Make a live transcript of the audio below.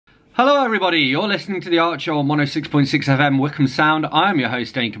Hello everybody, you're listening to The Art Show on 106.6 FM Wickham Sound. I'm your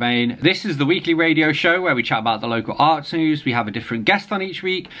host Dane Cobain. This is the weekly radio show where we chat about the local arts news. We have a different guest on each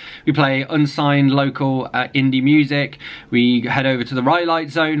week. We play unsigned local indie music. We head over to the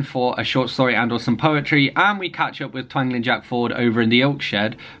Rhylight Zone for a short story and or some poetry. And we catch up with Twangling Jack Ford over in the Ilk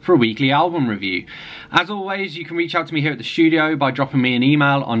Shed for a weekly album review. As always, you can reach out to me here at the studio by dropping me an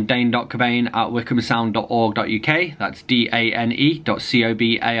email on dane.cobain@wickhamsound.org.uk. That's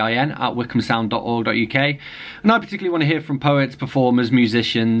dane.cobain at wickhamsound.org.uk. And I particularly want to hear from poets, performers,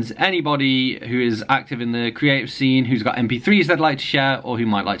 musicians, anybody who is active in the creative scene, who's got MP3s they'd like to share, or who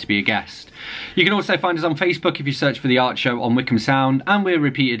might like to be a guest. You can also find us on Facebook if you search for The Art Show on Wickham Sound, and we're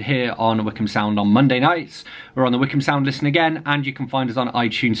repeated here on Wickham Sound on Monday nights. We're on the Wickham Sound Listen Again, and you can find us on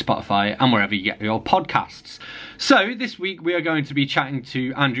iTunes, Spotify, and wherever you get your podcasts. So this week we are going to be chatting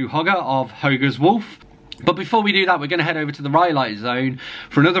to Andrew Hogger of HogersWolf. But before we do that, we're going to head over to the Rhylight Zone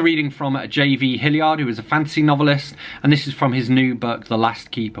for another reading from J.V. Hilliard, who is a fantasy novelist, and this is from his new book, The Last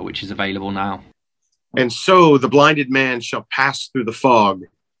Keeper, which is available now. And so the blinded man shall pass through the fog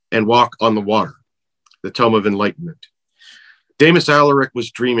and walk on the water, the tome of enlightenment. Damus Alaric was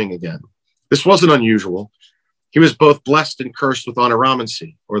dreaming again. This wasn't unusual. He was both blessed and cursed with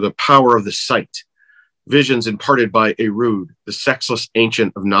onoramancy, or the power of the sight, visions imparted by Erud, the sexless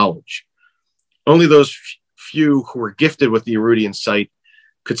ancient of knowledge. Only those few who were gifted with the Erudian sight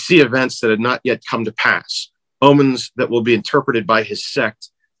could see events that had not yet come to pass, omens that will be interpreted by his sect,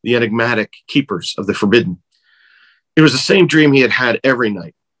 the enigmatic keepers of the forbidden. It was the same dream he had had every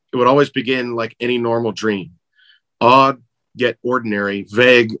night. It would always begin like any normal dream, odd yet ordinary,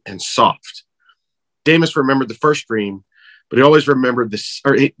 vague and soft. Damus remembered the first dream, but he always remembered this,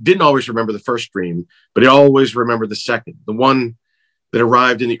 or he didn't always remember the first dream, but he always remembered the second, the one that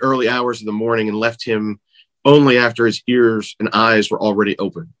arrived in the early hours of the morning and left him only after his ears and eyes were already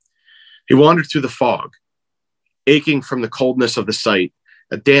open. He wandered through the fog, aching from the coldness of the sight,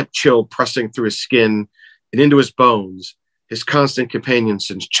 a damp chill pressing through his skin and into his bones, his constant companion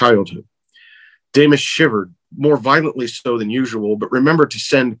since childhood. Damus shivered, more violently so than usual, but remembered to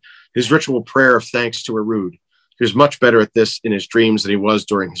send his ritual prayer of thanks to Erud. He was much better at this in his dreams than he was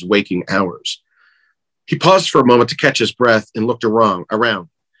during his waking hours. He paused for a moment to catch his breath and looked around.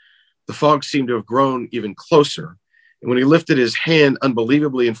 The fog seemed to have grown even closer, and when he lifted his hand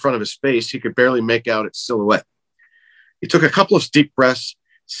unbelievably in front of his face, he could barely make out its silhouette. He took a couple of deep breaths,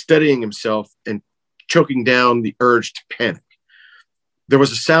 steadying himself and choking down the urge to panic. There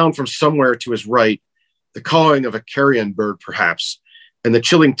was a sound from somewhere to his right, the cawing of a carrion bird perhaps, and the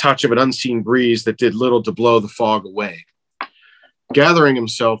chilling touch of an unseen breeze that did little to blow the fog away. Gathering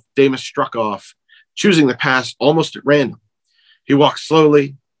himself, Damus struck off, choosing the path almost at random. He walked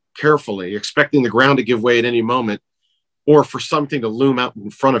slowly, carefully, expecting the ground to give way at any moment or for something to loom out in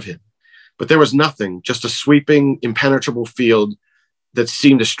front of him. But there was nothing, just a sweeping, impenetrable field that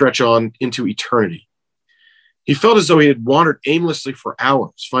seemed to stretch on into eternity. He felt as though he had wandered aimlessly for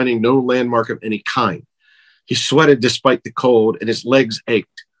hours, finding no landmark of any kind. He sweated despite the cold, and his legs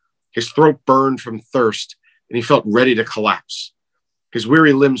ached. His throat burned from thirst, and he felt ready to collapse. His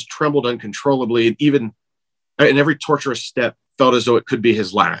weary limbs trembled uncontrollably, and even in every torturous step felt as though it could be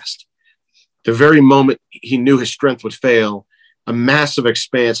his last. The very moment he knew his strength would fail, a massive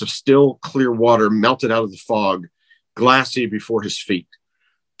expanse of still, clear water melted out of the fog, glassy before his feet.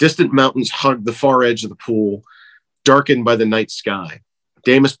 Distant mountains hugged the far edge of the pool, darkened by the night sky.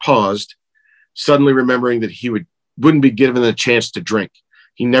 Damus paused, suddenly remembering that he wouldn't be given a chance to drink.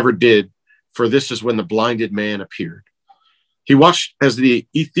 He never did, for this is when the blinded man appeared. He watched as the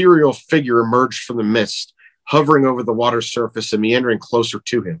ethereal figure emerged from the mist, hovering over the water's surface and meandering closer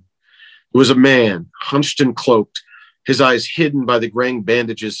to him. It was a man, hunched and cloaked, his eyes hidden by the graying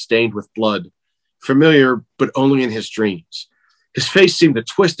bandages stained with blood, familiar but only in his dreams. His face seemed to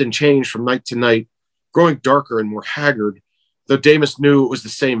twist and change from night to night, growing darker and more haggard, though Damus knew it was the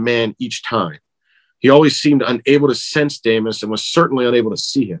same man each time. He always seemed unable to sense Damus and was certainly unable to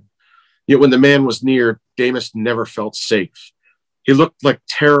see him. Yet when the man was near, Damus never felt safe. He looked like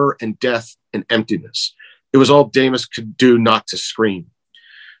terror and death and emptiness. It was all Damus could do not to scream.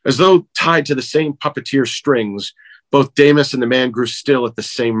 As though tied to the same puppeteer strings, both Damus and the man grew still at the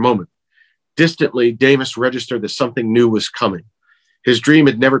same moment. Distantly, Damus registered that something new was coming. His dream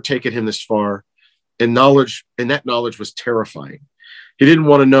had never taken him this far, and that knowledge was terrifying. He didn't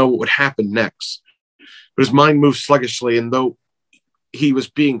want to know what would happen next, but his mind moved sluggishly, and though he was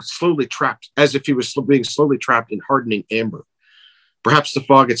being slowly trapped, as if he was being slowly trapped in hardening amber. Perhaps the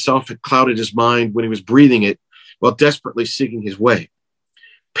fog itself had clouded his mind when he was breathing it while desperately seeking his way.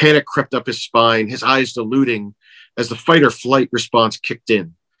 Panic crept up his spine, his eyes diluting as the fight or flight response kicked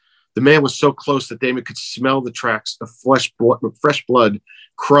in. The man was so close that Damon could smell the tracks of fresh blood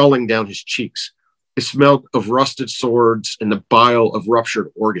crawling down his cheeks. It smelled of rusted swords and the bile of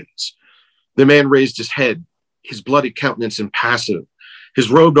ruptured organs. The man raised his head, his bloody countenance impassive, his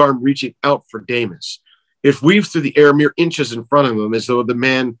robed arm reaching out for Damus. It weaved through the air mere inches in front of him, as though the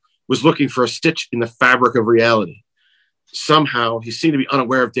man was looking for a stitch in the fabric of reality. Somehow, he seemed to be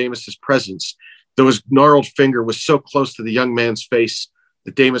unaware of Damus's presence, though his gnarled finger was so close to the young man's face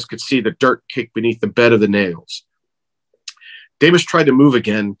that Damus could see the dirt caked beneath the bed of the nails. Damus tried to move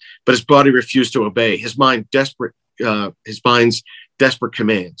again, but his body refused to obey, his mind's desperate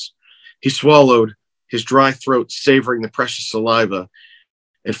commands. He swallowed, his dry throat savoring the precious saliva,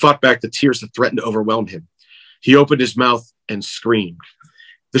 and fought back the tears that threatened to overwhelm him. He opened his mouth and screamed.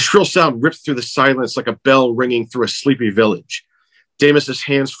 The shrill sound ripped through the silence like a bell ringing through a sleepy village. Damus's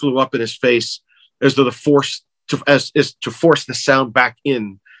hands flew up in his face as though to force the sound back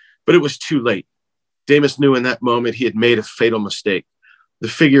in, but it was too late. Damus knew in that moment he had made a fatal mistake. The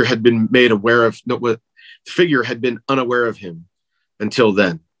figure had been unaware of him until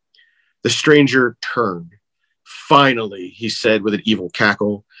then. The stranger turned. Finally, he said with an evil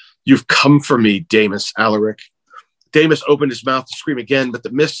cackle, "You've come for me, Damus Alaric." Damus opened his mouth to scream again, but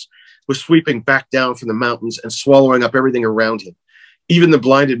the mist was sweeping back down from the mountains and swallowing up everything around him. Even the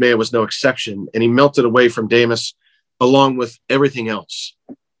blinded man was no exception, and he melted away from Damus along with everything else.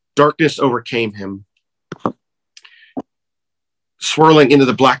 Darkness overcame him, swirling into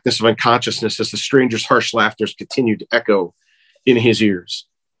the blackness of unconsciousness as the stranger's harsh laughter continued to echo in his ears.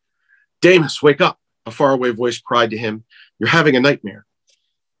 "Damus, wake up," a faraway voice cried to him. "You're having a nightmare."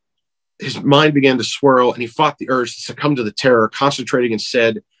 His mind began to swirl, and he fought the urge to succumb to the terror, concentrating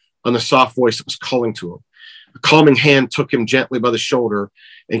instead on the soft voice that was calling to him. A calming hand took him gently by the shoulder,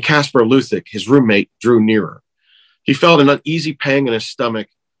 and Caspar Luthik, his roommate, drew nearer. He felt an uneasy pang in his stomach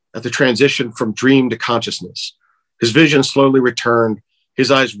at the transition from dream to consciousness. His vision slowly returned,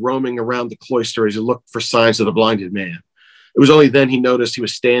 his eyes roaming around the cloister as he looked for signs of the blinded man. It was only then he noticed he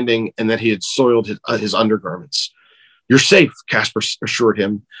was standing and that he had soiled his undergarments. "You're safe," Caspar assured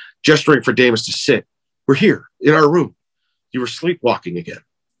him, gesturing for Damus to sit. "We're here, in our room. You were sleepwalking again."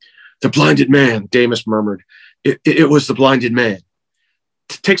 "The blinded man," Damus murmured. It was the blinded man."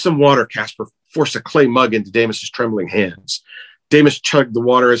 "Take some water," Caspar forced a clay mug into Damus's trembling hands. Damus chugged the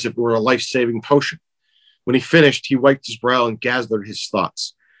water as if it were a life-saving potion. When he finished, he wiped his brow and gathered his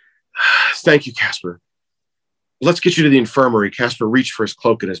thoughts. "Thank you, Caspar. Let's get you to the infirmary." Caspar reached for his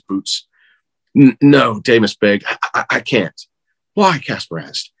cloak and his boots. No, Damus begged. I can't." "Why?" Caspar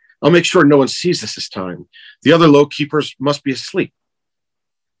asked. "I'll make sure no one sees us this time. The other low keepers must be asleep."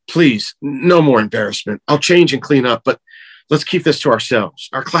 "Please, no more embarrassment. I'll change and clean up, but let's keep this to ourselves.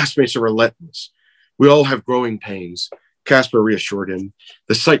 Our classmates are relentless. We all have growing pains," Caspar reassured him.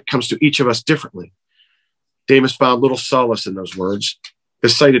 "The sight comes to each of us differently." Damus found little solace in those words. The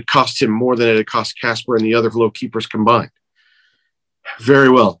sight had cost him more than it had cost Caspar and the other low keepers combined. "Very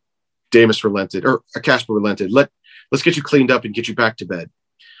well," Caspar relented. Let's get you cleaned up and get you back to bed."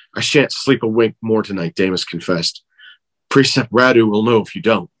 "I shan't sleep a wink more tonight," Damus confessed. "Precept Radu will know if you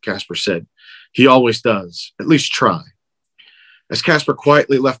don't," Caspar said. "He always does. At least try." As Caspar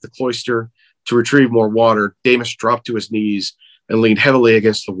quietly left the cloister to retrieve more water, Damus dropped to his knees and leaned heavily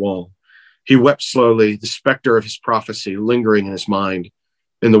against the wall. He wept slowly, the specter of his prophecy lingering in his mind,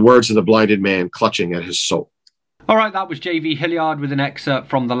 and the words of the blinded man clutching at his soul. All right, that was J.V. Hilliard with an excerpt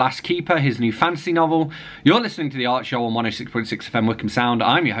from The Last Keeper, his new fantasy novel. You're listening to The Art Show on 106.6 FM Wickham Sound.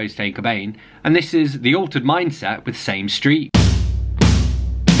 I'm your host, Dane Cobain, and this is The Altered Mindset with Same Street.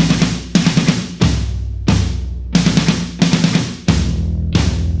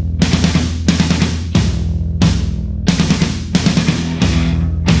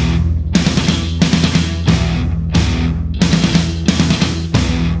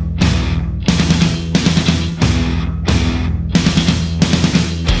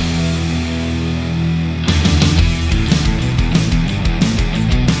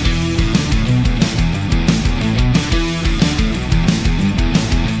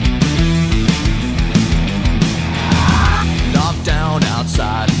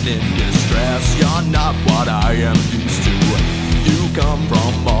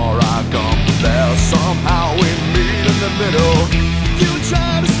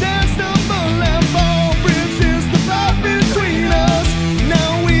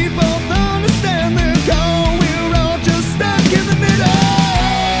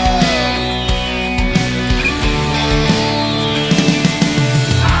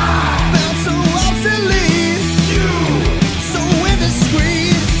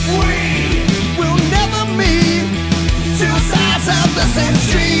 Same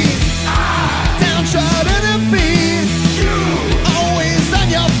street.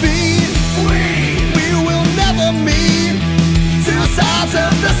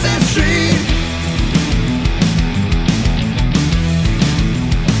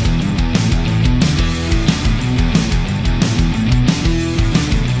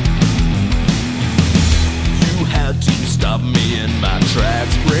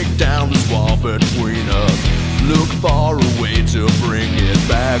 look far away to bring it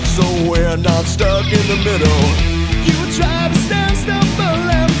back, so we're not stuck in the middle. You try to stand, stumble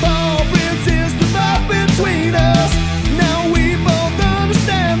and fall, resist the fight between us. Now we both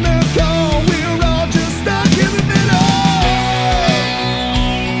understand the call, we're all just stuck in the middle.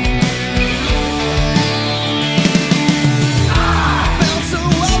 I felt so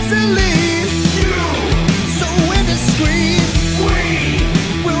obsolete, you so indiscreet. We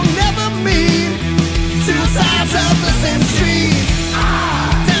will never meet, two sides of the same street.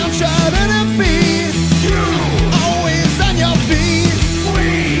 Downtrodden and beat, you always on your feet. We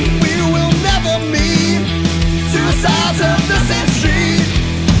will never meet, two sides of the same street.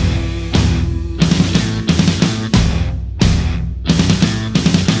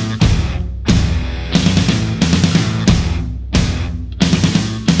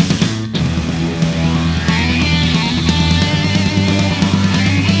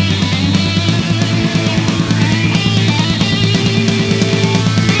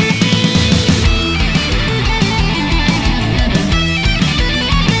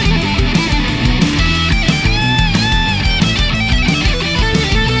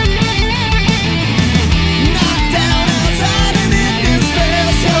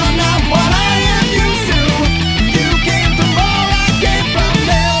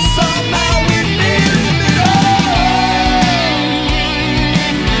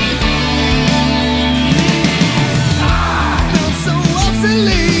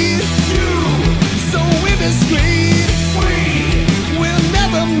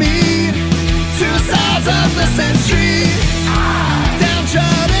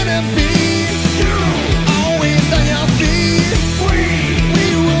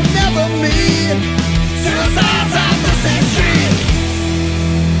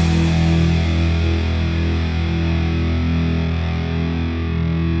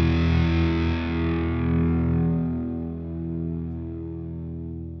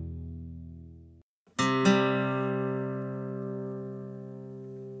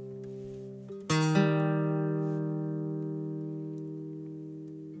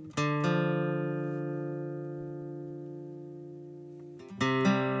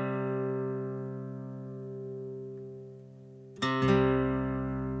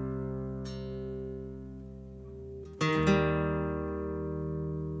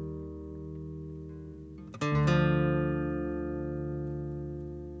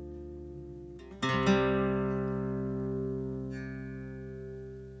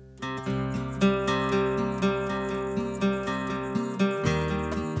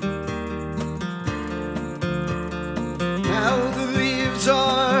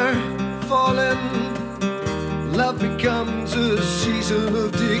 Becomes a season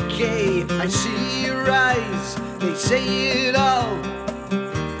of decay. I see your eyes, they say it all.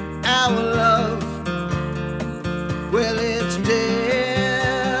 Our love, well, it's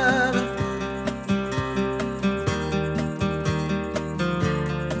dead.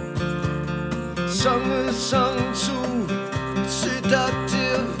 Song was sung so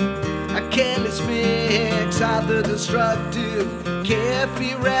seductive, a careless mix of the destructive,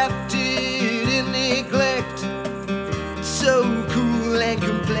 carefree wrapped it in neglect. So cool and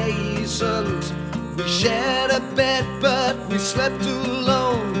complacent, we shared a bed but we slept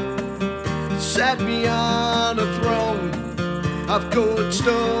alone. Sat me on a throne of cold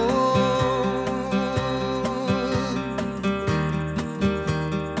stone.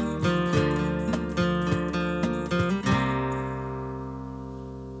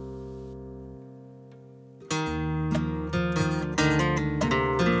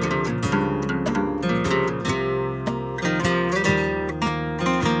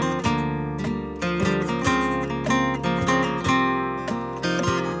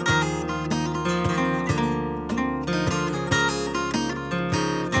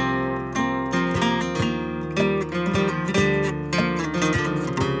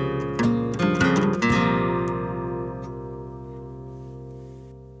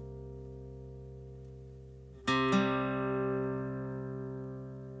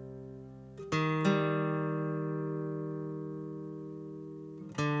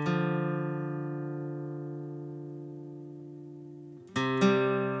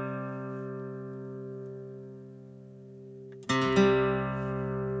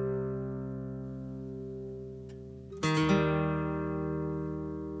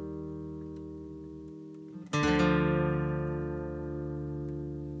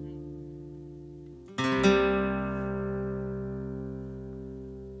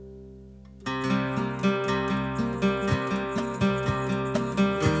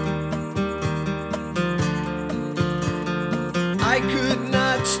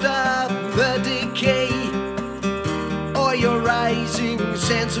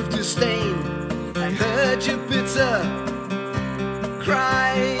 sense of disdain. I heard your bitter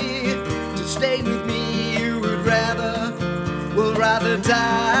cry. To stay with me you would rather, will rather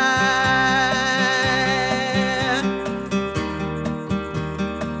die.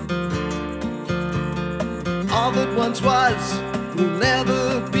 All that once was will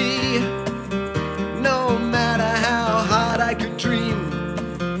never be. No matter how hard I could dream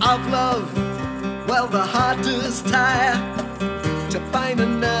of love, well, the heart does tire. To find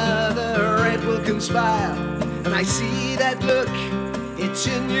another it will conspire. And I see that look, it's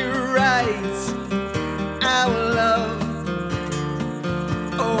in your eyes. Our love,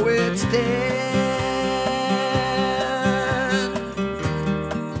 oh, it's dead.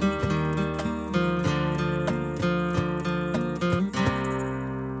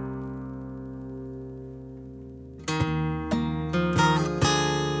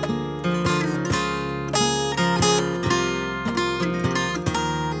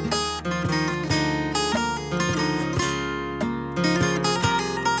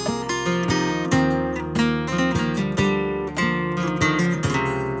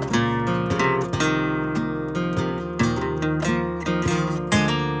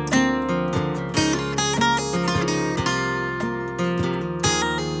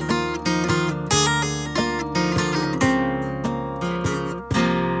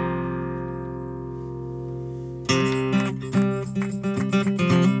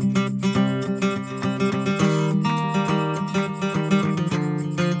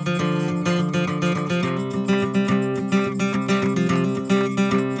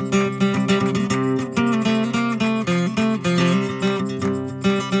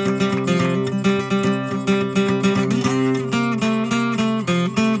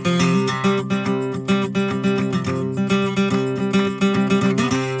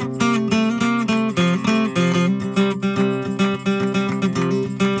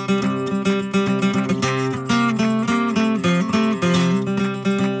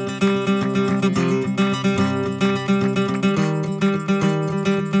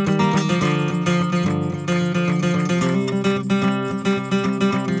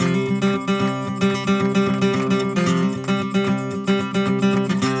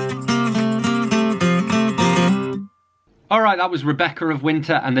 Alright, that was Rebecca of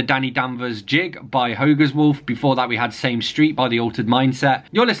Winter and the Danny Danvers Jig by HogersWolf. Before that we had Same Street by The Altered Mindset.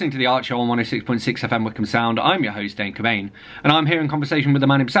 You're listening to The Art Show on 106.6 FM Wickham Sound. I'm your host, Dane Cobain, and I'm here in conversation with the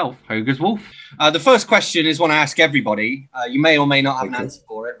man himself, HogersWolf. The first question is one I ask everybody. You may or may not have an answer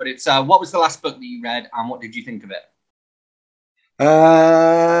for it, but it's what was the last book that you read and what did you think of it?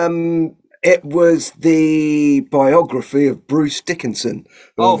 It was the biography of Bruce Dickinson.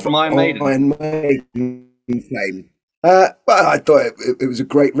 From Iron Maiden. Iron Maiden fame. Well, I thought it was a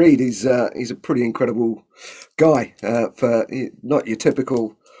great read. He's a pretty incredible guy for not your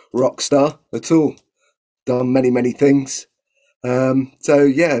typical rock star at all. Done many things. So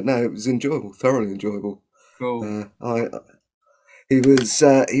yeah, no, it was enjoyable, thoroughly enjoyable. Cool. He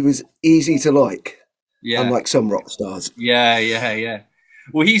was easy to like, Yeah. unlike some rock stars. Yeah.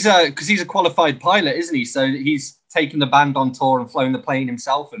 Well, he's because he's a qualified pilot, isn't he? So he's taken the band on tour and flown the plane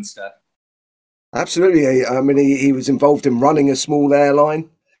himself and stuff. Absolutely. I mean, he was involved in running a small airline.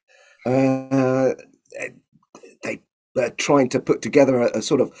 They were trying to put together a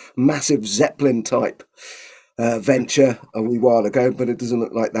sort of massive Zeppelin type venture a wee while ago, but it doesn't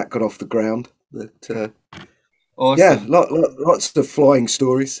look like that got off the ground. But Awesome. yeah, lots of flying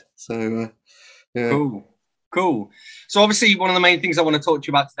stories. So yeah. Cool. So obviously one of the main things I want to talk to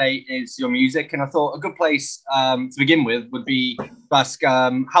you about today is your music, and I thought a good place to begin with would be to ask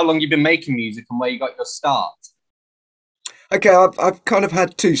how long you've been making music and where you got your start. Okay, I've kind of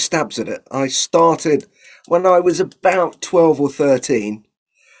had two stabs at it. I started when I was about 12 or 13,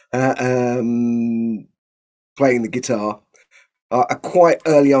 playing the guitar. I quite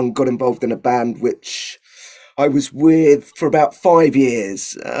early on got involved in a band which I was with for about 5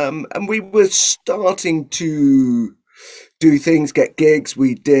 years, and we were starting to do things, get gigs.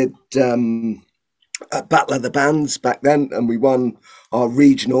 We did a Battle of the Bands back then, and we won our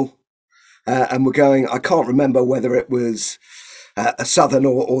regional. And we're going, I can't remember whether it was a Southern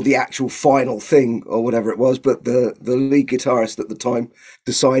or the actual final thing or whatever it was, but the lead guitarist at the time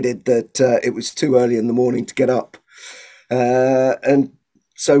decided that it was too early in the morning to get up. And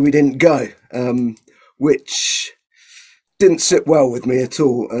so we didn't go, which didn't sit well with me at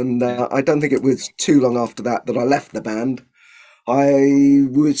all. And I don't think it was too long after that I left the band. I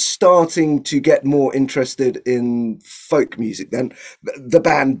was starting to get more interested in folk music then, the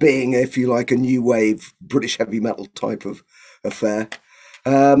band being, if you like, a new wave British heavy metal type of affair.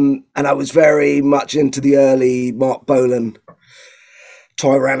 And I was very much into the early Mark Bolan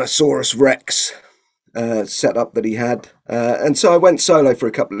Tyrannosaurus Rex setup that he had. And so I went solo for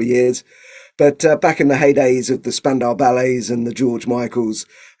a couple of years. But back in the heydays of the Spandau Ballets and the George Michaels,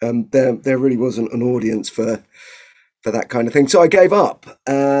 there really wasn't an audience for that kind of thing. So I gave up.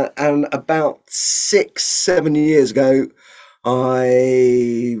 And about 6-7 years ago,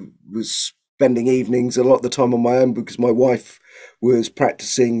 I was spending evenings a lot of the time on my own because my wife was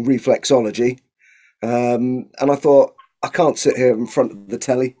practicing reflexology. And I thought, I can't sit here in front of the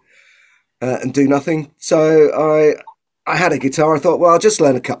telly and do nothing. So I had a guitar. I thought, well, I'll just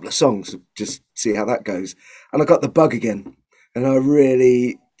learn a couple of songs, just see how that goes. And I got the bug again, and I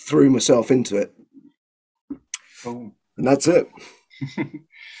really threw myself into it. Cool. And that's it.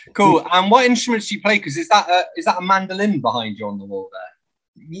 Cool. And what instruments do you play? Because is that a mandolin behind you on the wall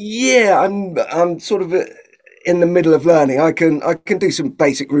there? Yeah, I'm sort of in the middle of learning. I can do some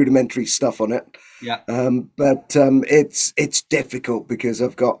basic rudimentary stuff on it. Yeah. But it's difficult because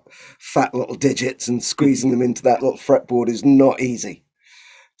I've got fat little digits, and squeezing them into that little fretboard is not easy.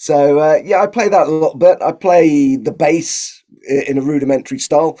 So yeah, I play that a little bit. I play the bass in a rudimentary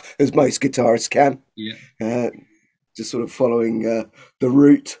style, as most guitarists can. Yeah. Just sort of following the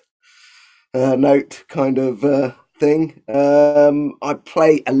root note kind of thing. I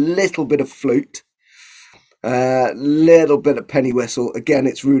play a little bit of flute. Little bit of penny whistle. Again,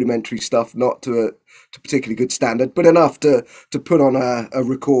 it's rudimentary stuff, not to a particularly good standard, but enough to put on a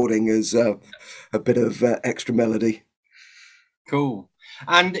recording as a bit of extra melody. Cool.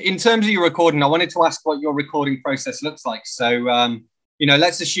 And in terms of your recording, I wanted to ask what your recording process looks like. So,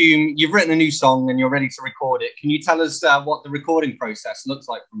 let's assume you've written a new song and you're ready to record it. Can you tell us what the recording process looks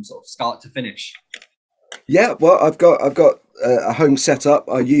like from sort of start to finish? Yeah, well, I've got a home setup.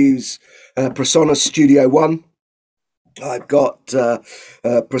 I use PreSonus Studio One. I've got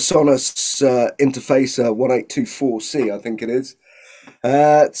PreSonus interface 1824C, I think it is.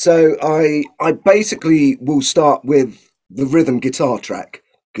 So I basically will start with the rhythm guitar track,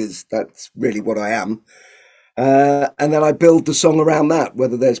 because that's really what I am. And then I build the song around that,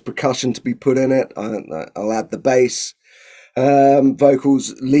 whether there's percussion to be put in it. I'll add the bass,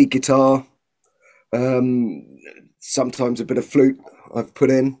 vocals, lead guitar, sometimes a bit of flute I've put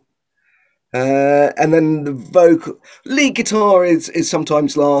in. And then the lead guitar is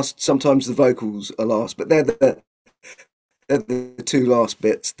sometimes last, sometimes the vocals are last, but they're the two last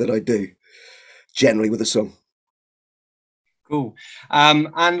bits that I do generally with a song. Cool.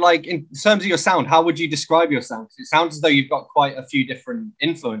 And like in terms of your sound, how would you describe your sound? It sounds as though you've got quite a few different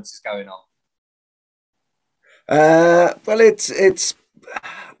influences going on. Well, it's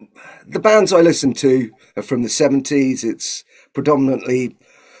the bands I listen to are from the 70s. It's predominantly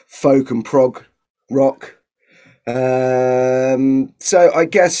folk and prog rock. So I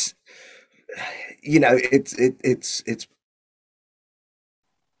guess, it's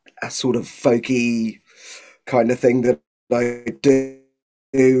a sort of folky kind of thing that I do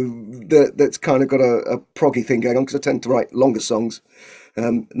that's kind of got a proggy thing going on, because I tend to write longer songs,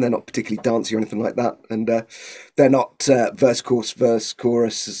 and they're not particularly dancey or anything like that, and they're not verse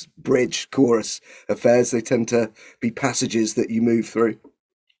chorus bridge chorus affairs. They tend to be passages that you move through.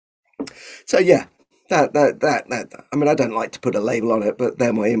 So yeah, that I mean, I don't like to put a label on it, but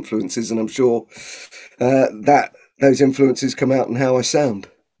they're my influences, and I'm sure that those influences come out in how I sound.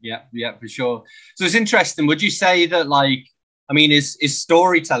 Yeah, for sure. So it's interesting. Would you say that, like, I mean, is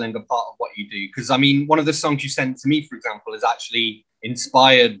storytelling a part of what you do? Because I mean, one of the songs you sent to me, for example, is actually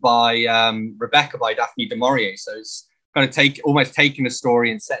inspired by Rebecca by Daphne du Maurier. So it's kind of almost taking a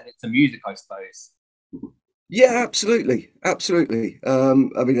story and setting it to music, I suppose. Yeah, absolutely. I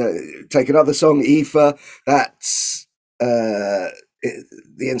mean, take another song, Aoife. That's the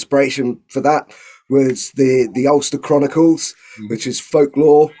inspiration for that was the Ulster Chronicles, which is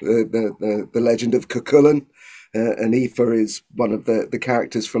folklore, the legend of Cuchulainn, and Aoife is one of the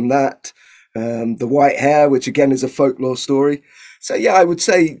characters from that. The White Hare, which again is a folklore story. So yeah, I would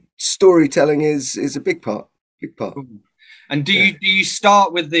say storytelling is a big part. Cool. And do you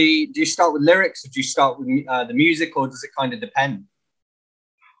start with lyrics, or do you start with the music, or does it kind of depend?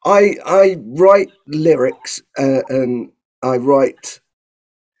 I write lyrics and I write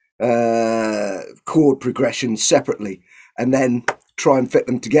chord progressions separately, and then try and fit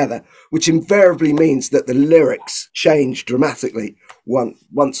them together, which invariably means that the lyrics change dramatically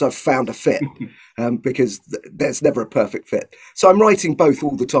once I've found a fit, because there's never a perfect fit. So I'm writing both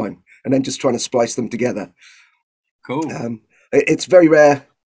all the time and then just trying to splice them together. Cool. It's very rare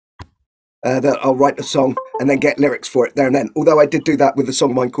that I'll write a song and then get lyrics for it there and then, although I did do that with a song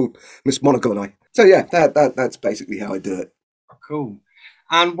of mine called Miss Monagle and I. So yeah, that's basically how I do it. Cool.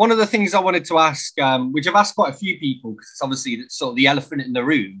 And one of the things I wanted to ask, which I've asked quite a few people, because it's obviously sort of the elephant in the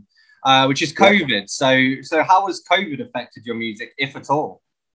room, which is COVID. So how has COVID affected your music, if at all?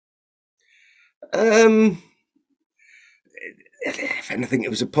 If anything, it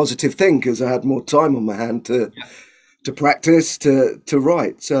was a positive thing because I had more time on my hand to practice, to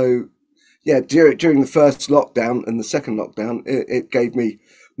write. So yeah, during the first lockdown and the second lockdown, it gave me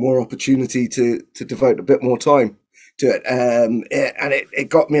more opportunity to devote a bit more time to it. And it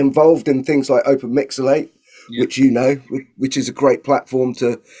got me involved in things like Open Mixolate, which which is a great platform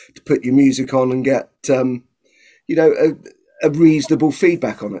to put your music on and get a reasonable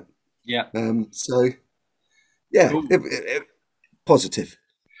feedback on it. Yeah. So yeah, positive.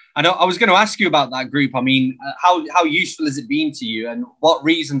 I know. I was going to ask you about that group. I mean, how useful has it been to you, and what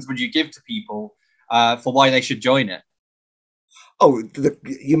reasons would you give to people for why they should join it? Oh,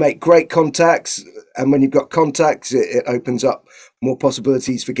 you make great contacts, and when you've got contacts, it opens up more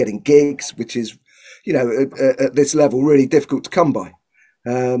possibilities for getting gigs, which is, at this level, really difficult to come by.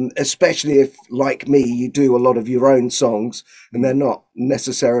 Especially if, like me, you do a lot of your own songs, and they're not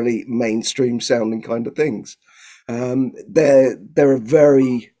necessarily mainstream sounding kind of things. They're a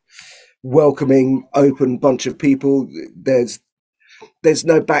very welcoming, open bunch of people. There's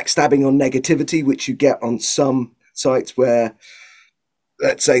no backstabbing or negativity, which you get on some sites where,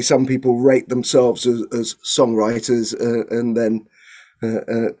 let's say, some people rate themselves as songwriters and then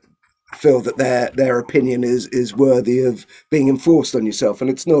feel that their opinion is worthy of being enforced on yourself, and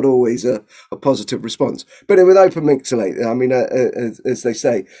it's not always a positive response. But with Open Mixolate, I mean, as they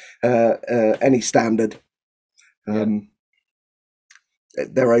say, any standard,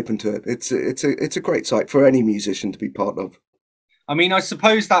 they're open to it. It's a great site for any musician to be part of. I mean, I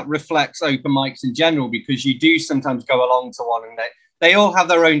suppose that reflects open mics in general, because you do sometimes go along to one and they all have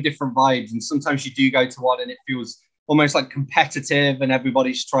their own different vibes, and sometimes you do go to one and it feels almost like competitive and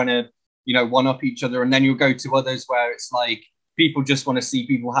everybody's trying to one up each other, and then you'll go to others where it's like people just want to see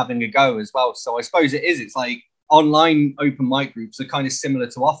people having a go as well. So I suppose it's like online open mic groups are kind of similar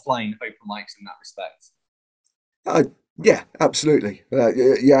to offline open mics in that respect. Yeah, absolutely.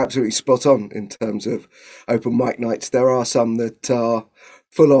 You're absolutely spot on in terms of open mic nights. There are some that are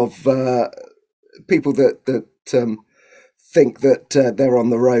full of people that think that they're on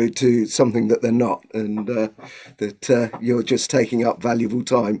the road to something that they're not, and that you're just taking up valuable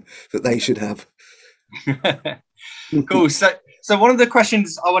time that they should have. Cool. So one of the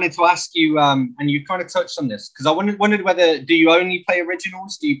questions I wanted to ask you, and you kind of touched on this, because I wondered whether, do you only play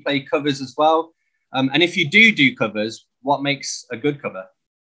originals? Do you play covers as well? And if you do covers, what makes a good cover?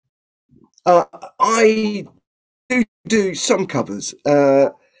 I do some covers.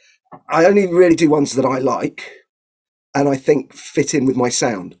 I only really do ones that I like and I think fit in with my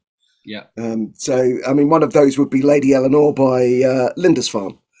sound. Yeah. So, I mean, one of those would be Lady Eleanor by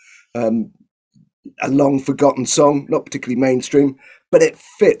Lindisfarne. A long forgotten song, not particularly mainstream, but it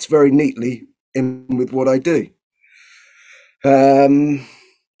fits very neatly in with what I do.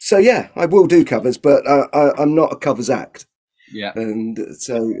 So yeah, I will do covers, but I'm not a covers act. Yeah. And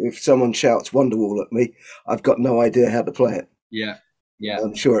so if someone shouts Wonderwall at me, I've got no idea how to play it. Yeah. Yeah.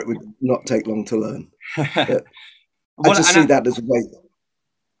 I'm sure it would not take long to learn. But I just see that as a way.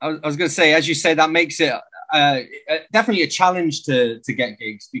 I was going to say, as you say, that makes it definitely a challenge to get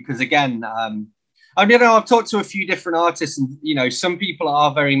gigs, because again, I mean, I've talked to a few different artists, and some people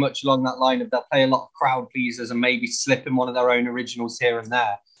are very much along that line of they'll play a lot of crowd pleasers and maybe slip in one of their own originals here and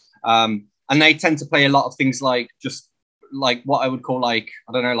there, and they tend to play a lot of things like just like what I would call like,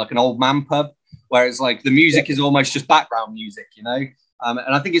 I don't know, like an old man pub, where it's like the music is almost just background music, and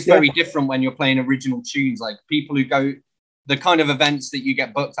I think it's very different when you're playing original tunes. Like people who go, the kind of events that you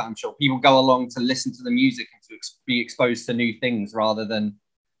get booked at, I'm sure people go along to listen to the music and to be exposed to new things rather than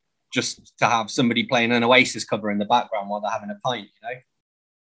just to have somebody playing an Oasis cover in the background while they're having a pint,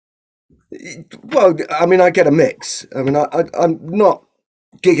 Well, I mean, I get a mix. I mean, I'm not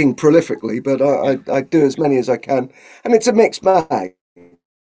gigging prolifically, but I do as many as I can, and it's a mixed bag.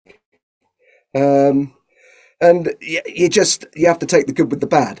 And you have to take the good with the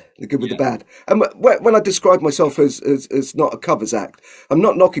bad, the bad. And when I describe myself as not a covers act, I'm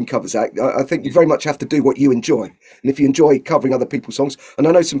not knocking covers act. I think you very much have to do what you enjoy. And if you enjoy covering other people's songs, and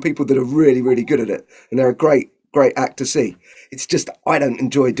I know some people that are really, really good at it, and they're a great act to see. It's just, I don't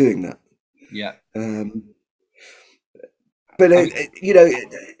enjoy doing that. Yeah. But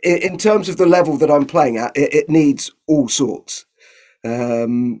in terms of the level that I'm playing at, it needs all sorts.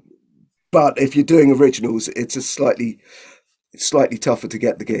 But if you're doing originals, it's a slightly tougher to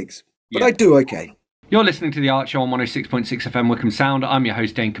get the gigs. But I do okay. You're listening to The Art Show on 106.6 FM Wickham Sound. I'm your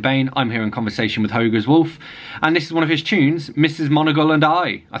host, Dane Cobain. I'm here in conversation with HogersWolf. And this is one of his tunes, Mrs. Monagle and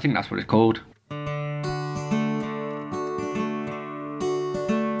I. I think that's what it's called.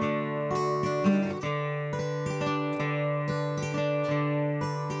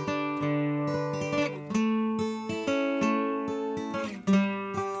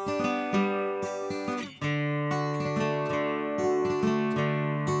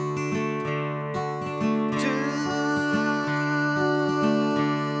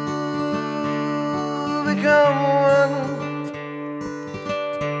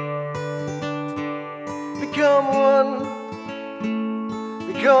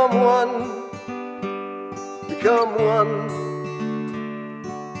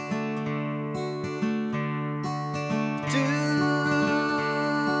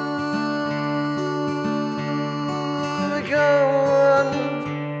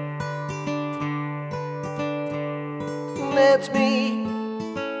 That's me,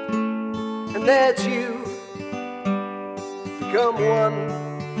 and that's you. Become one.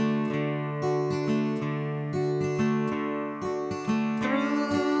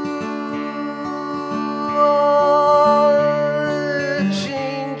 Through all the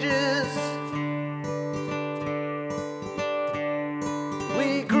changes,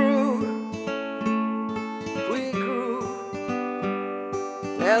 we grew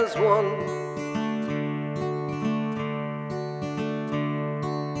as one.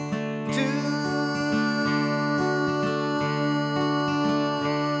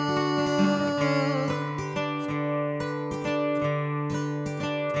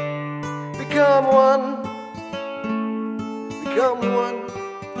 Become one, become one,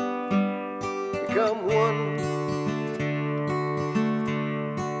 become one.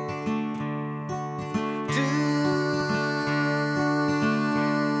 To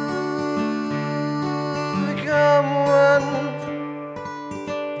become one.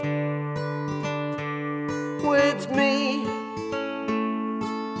 Well, it's me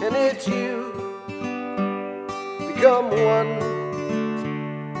and it's you. Become one.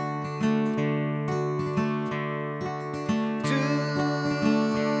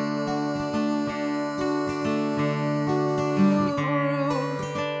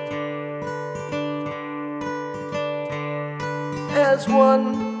 As one,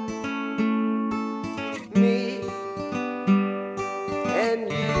 me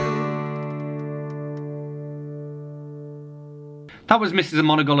and you. That was Mrs.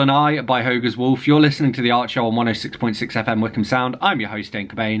 Monagle and I by HogersWolf. You're listening to The Art Show on 106.6 FM Wickham Sound. I'm your host, Dane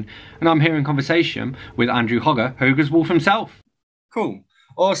Cobain, and I'm here in conversation with Andrew Hogger, HogersWolf himself. Cool.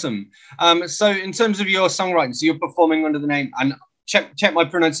 Awesome. So in terms of your songwriting, so you're performing under the name, and check my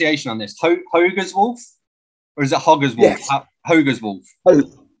pronunciation on this, HogersWolf? Or is it HogersWolf? Yes. HogersWolf.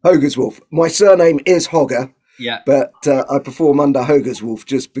 HogersWolf. My surname is Hogger. Yeah. But I perform under HogersWolf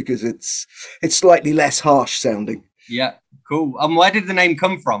just because it's slightly less harsh sounding. Yeah. Cool. And where did the name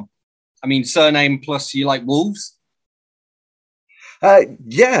come from? I mean, surname plus you like wolves?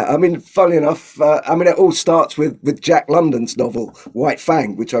 Yeah, I mean, funny enough, it all starts with Jack London's novel, White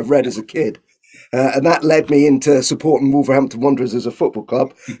Fang, which I've read as a kid. And that led me into supporting Wolverhampton Wanderers as a football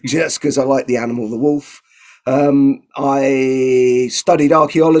club, just because I like the animal, the wolf. I studied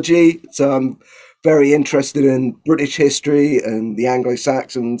archaeology, so I'm very interested in British history and the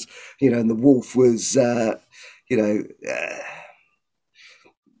Anglo-Saxons, and the wolf was,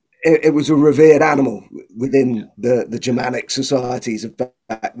 it was a revered animal within the Germanic societies of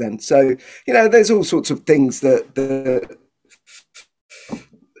back then. So, there's all sorts of things that the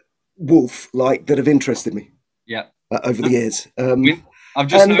wolf that have interested me over the years. I've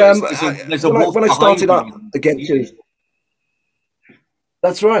just noticed there's a wolf when I started up again too.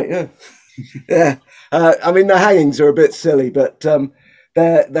 That's right, yeah. Yeah. The hangings are a bit silly, but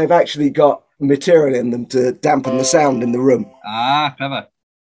they've actually got material in them to dampen the sound in the room. Ah, clever.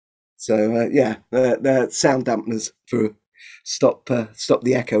 So they're sound dampeners for stop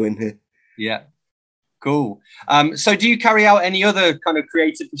the echo in here. Yeah. Cool. So do you carry out any other kind of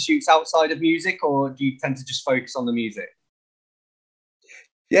creative pursuits outside of music, or do you tend to just focus on the music?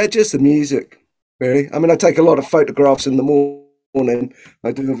 Yeah, just the music, really. I take a lot of photographs in the morning.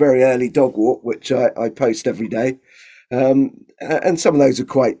 I do a very early dog walk, which I post every day. And some of those are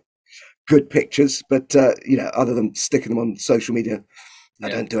quite good pictures, but, other than sticking them on social media, I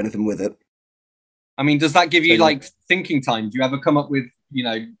don't do anything with it. Does that give you thinking time? Do you ever come up with,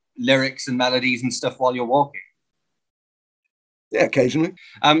 lyrics and melodies and stuff while you're walking? Yeah, occasionally.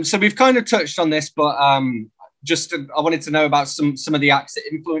 So we've kind of touched on this, but I wanted to know about some of the acts that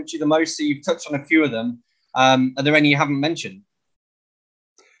influence you the most. So you've touched on a few of them. Are there any you haven't mentioned?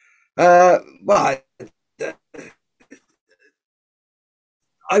 Well,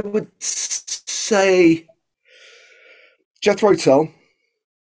 I would say Jethro Tull,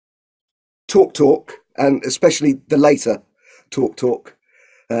 Talk Talk, and especially the later Talk Talk,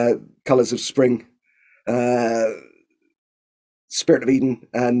 Colours of Spring, Spirit of Eden,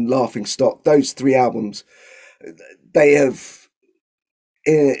 and Laughing Stock. Those three albums, they have,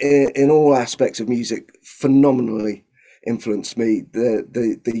 in all aspects of music, phenomenally influenced me.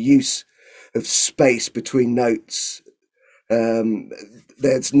 The use of space between notes.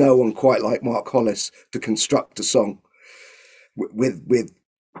 There's no one quite like Mark Hollis to construct a song with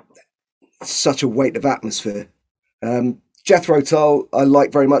such a weight of atmosphere. Jethro Tull I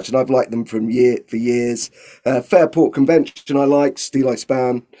like very much, and I've liked them for years. Fairport Convention I like, Steel Ice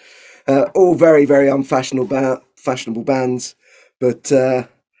Band, all very, very fashionable bands, but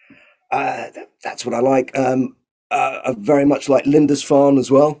that's what I like. I very much like Lindisfarne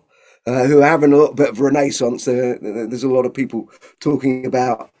as well, who are having a little bit of a renaissance. There's a lot of people talking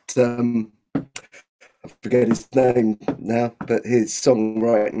about, I forget his name now, but his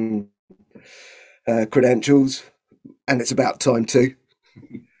songwriting credentials, and it's about time too.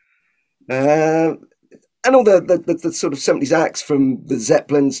 And all the sort of 70s acts, from the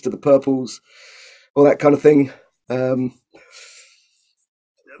Zeppelins to the Purples, all that kind of thing.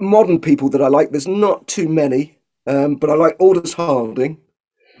 Modern people that I like, there's not too many, but I like Aldous Harding,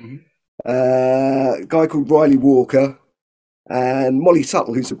 a guy called Riley Walker, and Molly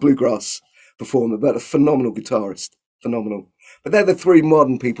Tuttle, who's a bluegrass performer, but a phenomenal guitarist. Phenomenal. But they're the three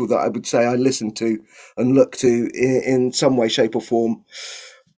modern people that I would say I listen to and look to in some way, shape, or form,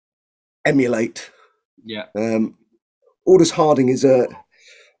 emulate. Yeah. Aldous Harding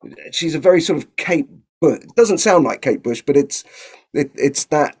she's a very sort of Kate Bush. It doesn't sound like Kate Bush, but it's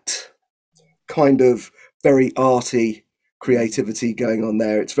that kind of very arty creativity going on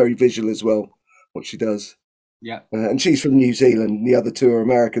there. It's very visual as well, what she does. Yeah. And she's from New Zealand. The other two are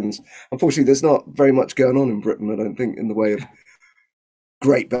Americans. Unfortunately, there's not very much going on in Britain, I don't think, in the way of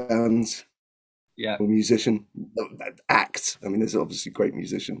great bands. Yeah. Or musician acts. I mean, there's obviously great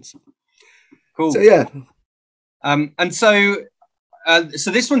musicians. Cool. So yeah. And so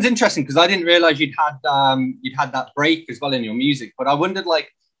this one's interesting because I didn't realize you'd had that break as well in your music. But I wondered,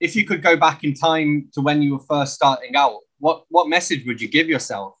 like, if you could go back in time to when you were first starting out, what message would you give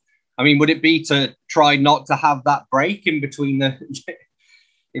yourself? I mean, would it be to try not to have that break in between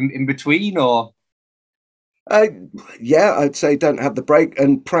in between, or? Yeah, I'd say don't have the break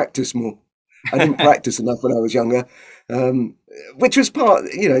and practice more. I didn't practice enough when I was younger, which was part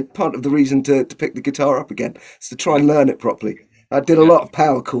of the reason to pick the guitar up again. Is to try and learn it properly. I did a lot of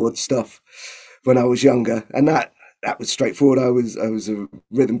power chord stuff when I was younger, and that was straightforward. I was a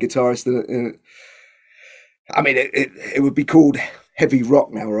rhythm guitarist. I mean, it would be called heavy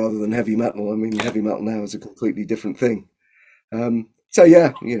rock now rather than heavy metal. I mean, heavy metal now is a completely different thing. So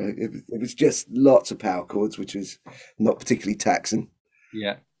yeah, it was just lots of power chords, which was not particularly taxing.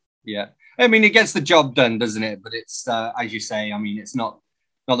 Yeah, yeah. I mean, it gets the job done, doesn't it? But it's as you say. I mean, it's not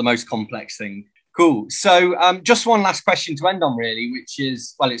the most complex thing. Cool. So just one last question to end on, really, which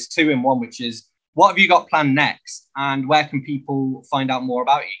is, well, it's two in one, which is, what have you got planned next, and where can people find out more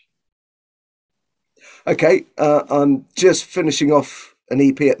about you? Okay, I'm just finishing off an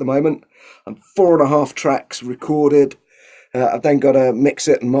EP at the moment. I'm 4.5 tracks recorded. I've then got to mix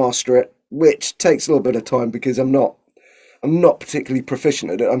it and master it, which takes a little bit of time because I'm not particularly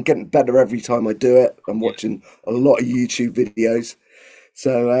proficient at it. I'm getting better every time I do it. I'm watching a lot of YouTube videos,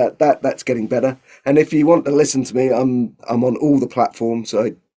 so that's getting better. And if you want to listen to me, I'm on all the platforms.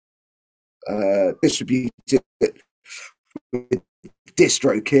 I distribute it with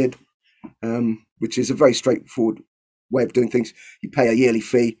DistroKid, which is a very straightforward way of doing things. You pay a yearly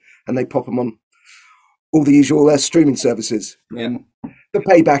fee, and they pop them on all the usual streaming services. Yeah. The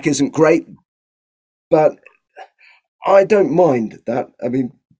payback isn't great, but I don't mind that. I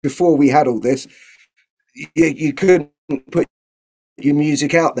mean, before we had all this, you couldn't put your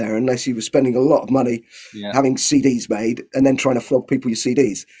music out there unless you were spending a lot of money having CDs made and then trying to flog people your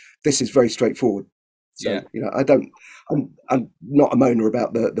CDs. This is very straightforward. So I'm not a moaner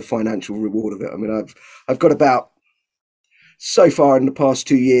about the financial reward of it. I mean, I've got about, so far in the past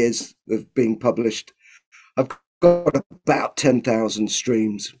 2 years of being published, I've got about 10,000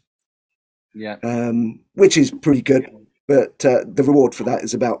 streams. Yeah. Which is pretty good, but the reward for that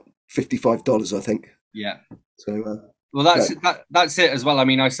is about $55, I think. Yeah. So well, that's it as well. I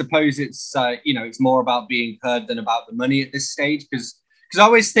mean, I suppose it's it's more about being heard than about the money at this stage, because I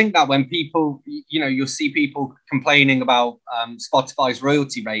always think that when people, you'll see people complaining about Spotify's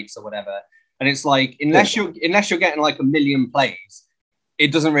royalty rates or whatever, and it's like, unless you're getting like 1 million plays,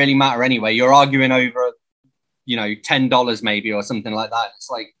 it doesn't really matter anyway. You're arguing over you know, $10 maybe or something like that. It's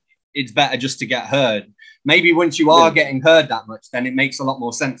like, it's better just to get heard. Maybe once you are getting heard that much, then it makes a lot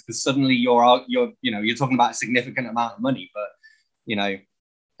more sense, because suddenly you're talking about a significant amount of money. But you know,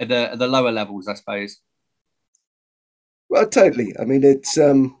 at the lower levels, I suppose. Well, totally. I mean, it's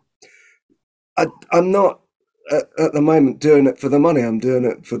I'm not at the moment doing it for the money. I'm doing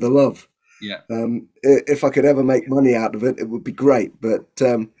it for the love. Yeah. If I could ever make money out of it, it would be great. But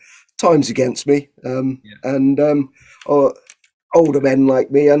time's against me, or older men like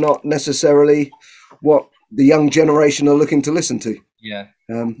me are not necessarily what the young generation are looking to listen to. Yeah.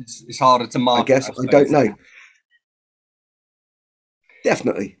 It's harder to market. I guess I don't know.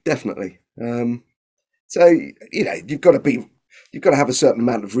 Definitely. So you know, you've got to have a certain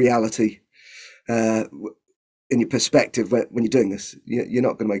amount of reality in your perspective when you're doing this. You're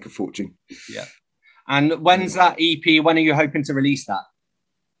not going to make a fortune. Yeah. And when's that EP? When are you hoping to release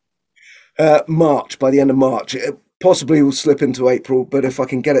that? March, by the end of March. It possibly will slip into April, but if I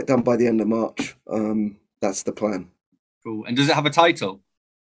can get it done by the end of March, that's the plan. Cool. And does it have a title?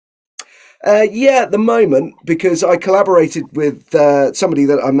 Yeah, at the moment, because I collaborated with somebody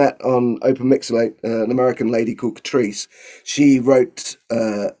that I met on Open Mixolate, an American lady called Catrice. She wrote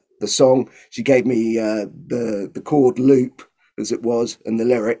the song. She gave me the chord loop, as it was, and the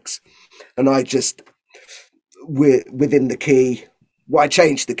lyrics, and I just within the key. Well, I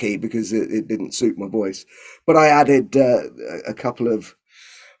changed the key because it didn't suit my voice, but I added a couple of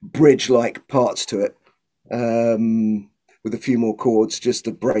bridge-like parts to it with a few more chords just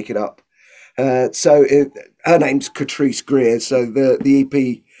to break it up. So her name's Catrice Greer. So the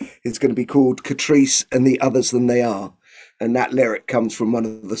EP is going to be called Catrice and the Others Than They Are. And that lyric comes from one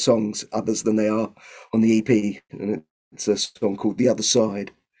of the songs, Others Than They Are, on the EP. And it's a song called The Other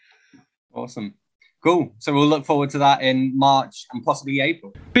Side. Awesome. Cool. So we'll look forward to that in March and possibly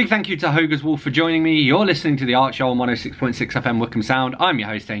April. Big thank you to HogersWolf for joining me. You're listening to The Art Show on 106.6 FM Wickham Sound. I'm your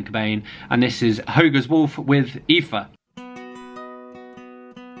host, Dane Cobain, and this is HogersWolf with Aoife.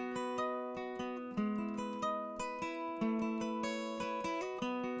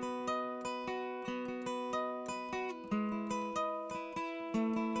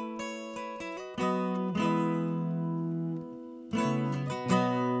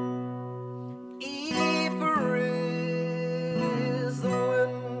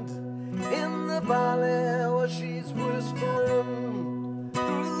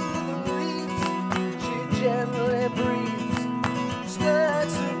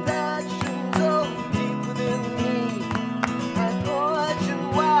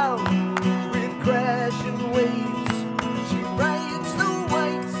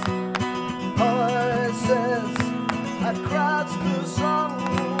 Across the song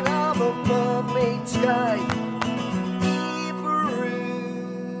of a mermaid sky, Eva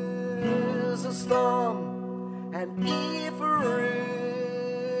is a storm, and Eva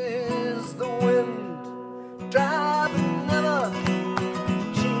is the wind, driving never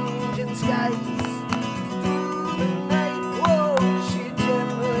changing skies through the night. Whoa, she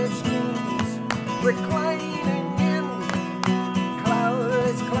gently screams, reclining in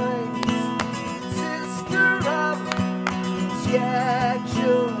cloudless climes, sister of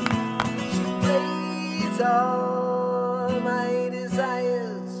schedule. She plays all my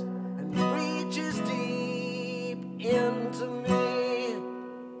desires and reaches deep into me.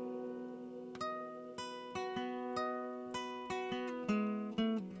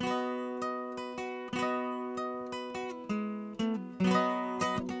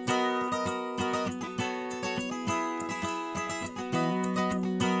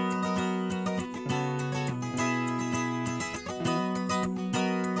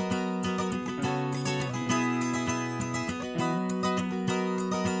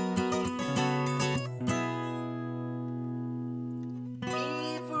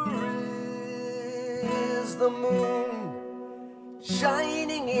 The moon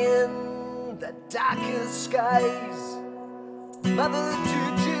shining in the darkest skies, mother to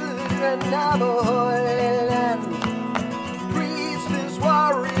children of a holy land, priestess,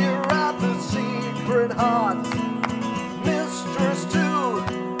 warrior of the secret heart, mistress to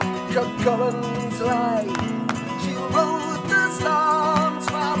Cucullin's light. She rode the storms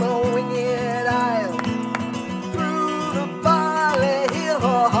from a winged isle, through the barley hill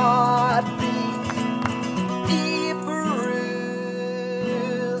her heart beat.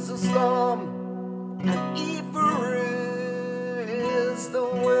 Storm, and Eva is the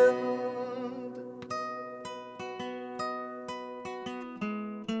wind.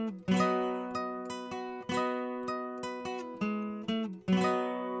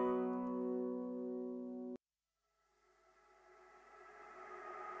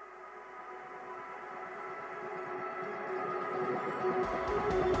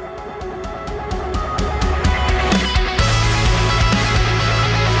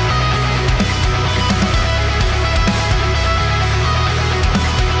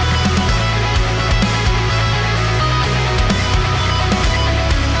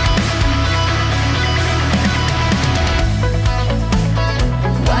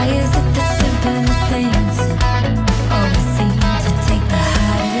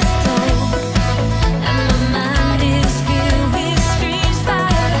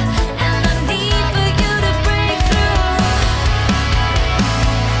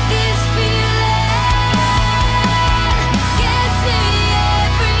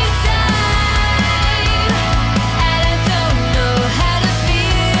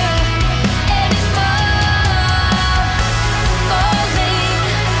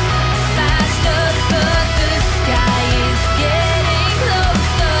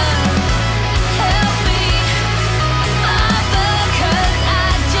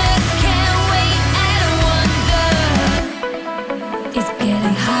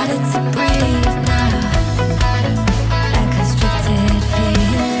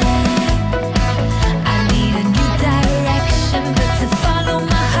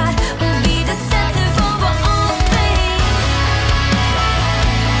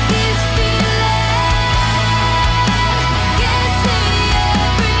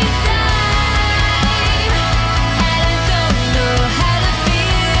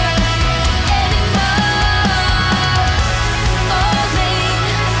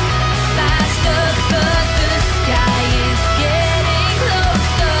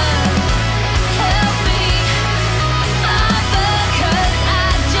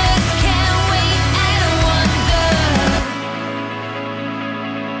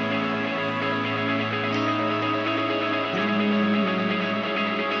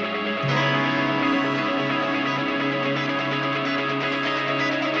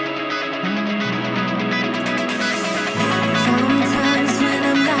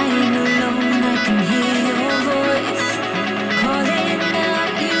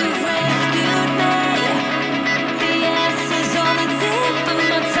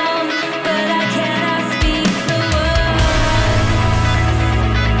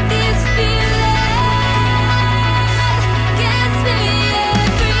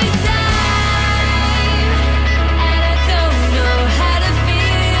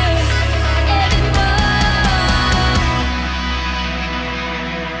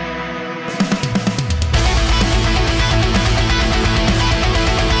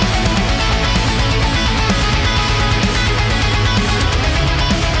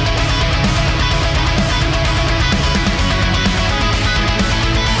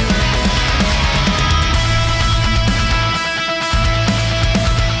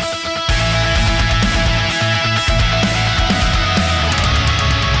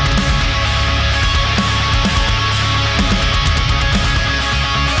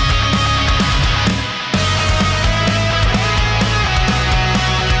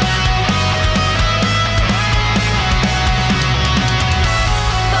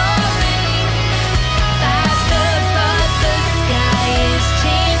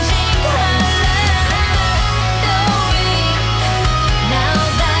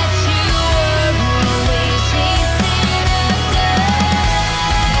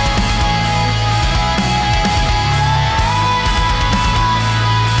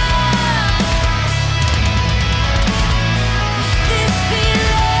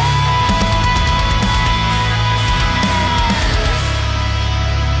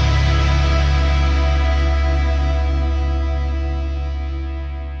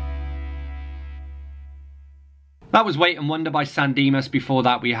 That was Wait and Wonder by San Dimas. Before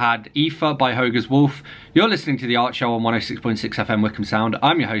that we had Aoife by HogersWolf. You're listening to The Art Show on 106.6 FM Wickham Sound.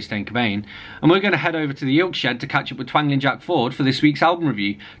 I'm your host Dane Cobain, and we're going to head over to the Ilk Shed to catch up with Twangling Jack Ford for this week's album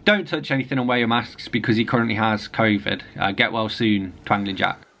review. Don't touch anything and wear your masks because he currently has COVID. Get well soon, Twangling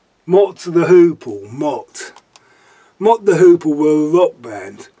Jack. Mott the Hoople, Mott. Mott the Hoople were a rock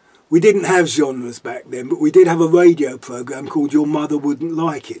band. We didn't have genres back then, but we did have a radio programme called Your Mother Wouldn't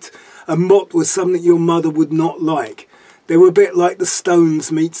Like It. And Mott was something your mother would not like. They were a bit like the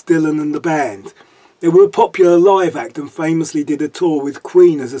Stones meets Dylan and the band. They were a popular live act and famously did a tour with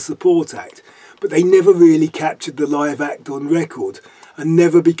Queen as a support act, but they never really captured the live act on record and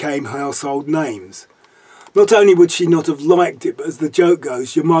never became household names. Not only would she not have liked it, but as the joke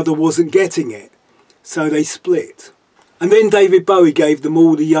goes, your mother wasn't getting it. So they split. And then David Bowie gave them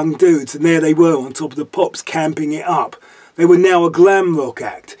all the young dudes, and there they were on top of the Pops camping it up. They were now a glam rock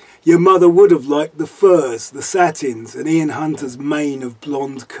act. Your mother would have liked the Furs, the Satins, and Ian Hunter's mane of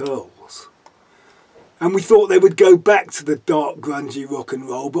blonde curls. And we thought they would go back to the dark, grungy rock and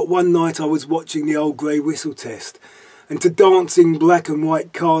roll, but one night I was watching the old Grey Whistle Test, and to dancing black and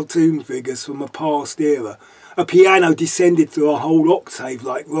white cartoon figures from a past era, a piano descended through a whole octave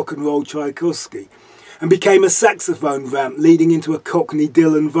like rock and roll Tchaikovsky, and became a saxophone ramp leading into a Cockney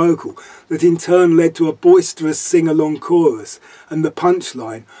Dylan vocal that in turn led to a boisterous sing-along chorus and the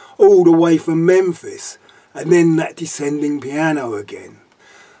punchline all the way from Memphis, and then that descending piano again.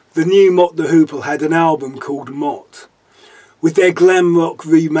 The new Mott the Hoople had an album called Mott. With their glam rock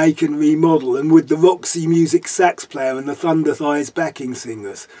remake and remodel, and with the Roxy Music sax player and the Thunder Thighs backing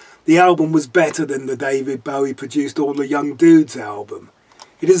singers, the album was better than the David Bowie produced All the Young Dudes album.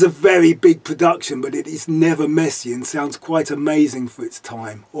 It is a very big production, but it is never messy and sounds quite amazing for its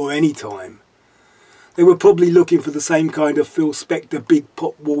time, or any time. They were probably looking for the same kind of Phil Spector big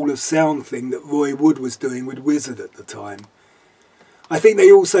pop wall of sound thing that Roy Wood was doing with Wizard at the time. I think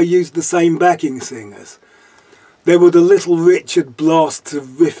they also used the same backing singers. There were the Little Richard blasts of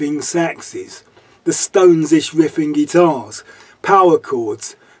riffing saxes, the Stones-ish riffing guitars, power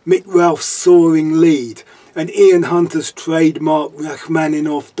chords, Mick Ralph's soaring lead, and Ian Hunter's trademark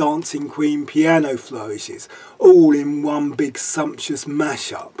Rachmaninoff Dancing Queen piano flourishes, all in one big sumptuous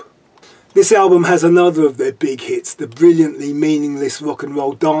mashup. This album has another of their big hits, the brilliantly meaningless rock and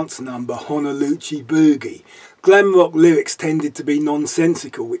roll dance number Honolulu Boogie. Glam rock lyrics tended to be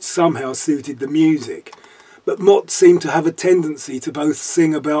nonsensical, which somehow suited the music. But Mott seemed to have a tendency to both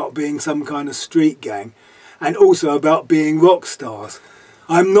sing about being some kind of street gang and also about being rock stars.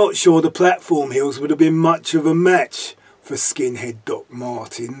 I'm not sure the Platform Hills would have been much of a match for skinhead Doc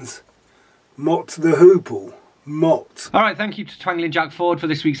Martens. Mott the Hoople. Mott. Alright, thank you to Twangling Jack Ford for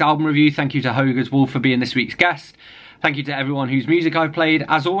this week's album review. Thank you to HogersWolf for being this week's guest. Thank you to everyone whose music I've played.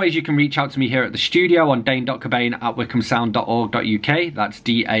 As always, you can reach out to me here at the studio on dane.cobain@wickhamsound.org.uk. That's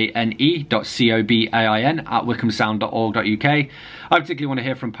dane.cobain @wickhamsound.org.uk. I particularly want to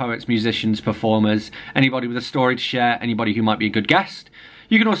hear from poets, musicians, performers, anybody with a story to share, anybody who might be a good guest.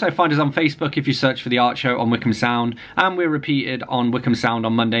 You can also find us on Facebook if you search for The Art Show on Wickham Sound, and we're repeated on Wickham Sound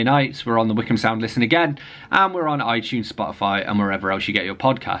on Monday nights. We're on the Wickham Sound Listen Again, and we're on iTunes, Spotify, and wherever else you get your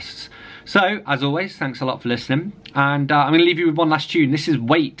podcasts. So, as always, thanks a lot for listening, and I'm going to leave you with one last tune. This is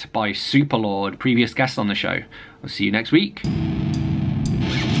Wait by Superlord, previous guest on the show. I'll see you next week.